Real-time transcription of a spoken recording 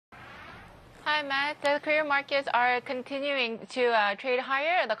Hi, Matt. The Korean markets are continuing to trade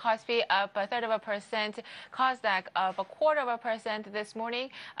higher. The Kospi up 1/3%, Kosdaq up 1/4% this morning.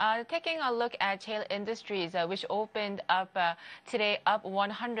 Taking a look at Cheil Industries, which opened up today up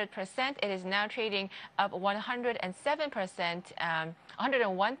 100%. It is now trading up 107%,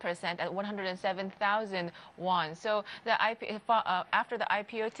 101% at 107,000 won. So after the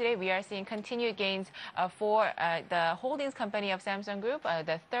IPO today, we are seeing continued gains for the holdings company of Samsung Group,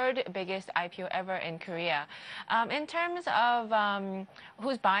 the third biggest IPO ever in Korea. In terms of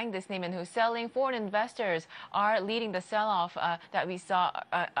who's buying this name and who's selling, foreign investors are leading the sell-off that we saw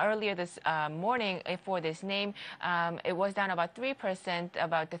earlier this morning for this name. It was down about 3%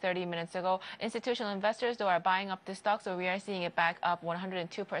 about 30 minutes ago. Institutional investors, though, are buying up the stock, so we are seeing it back up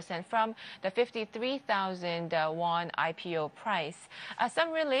 102% from the 53,000 won IPO price.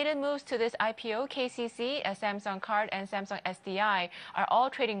 Some related moves to this IPO, KCC, Samsung Card, and Samsung SDI are all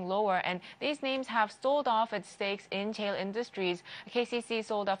trading lower, and these names have sold off its stakes in Cheil Industries. KCC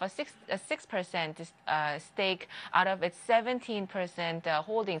sold off a 6% stake out of its 17%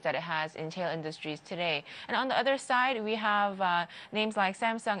 holdings that it has in Cheil Industries today. And on the other side, we have names like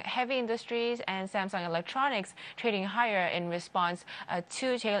Samsung Heavy Industries and Samsung Electronics trading higher in response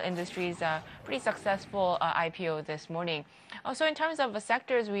to Cheil Industries' pretty successful IPO this morning. Also, in terms of the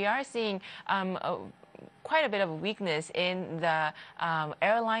sectors, we are seeing quite a bit of weakness in the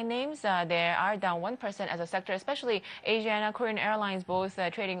airline names. They are down 1% as a sector, especially Asiana, Korean Airlines, both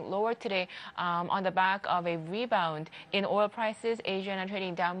trading lower today on the back of a rebound in oil prices. Asiana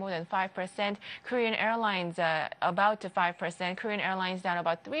trading down more than 5%. Korean Airlines about to 5%. Korean Airlines down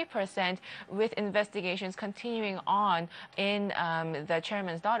about 3%, with investigations continuing on in the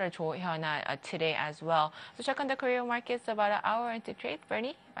chairman's daughter, Cho Hyuna, today as well. So check on the Korean markets about an hour into trade.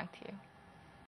 Bernie, back to you.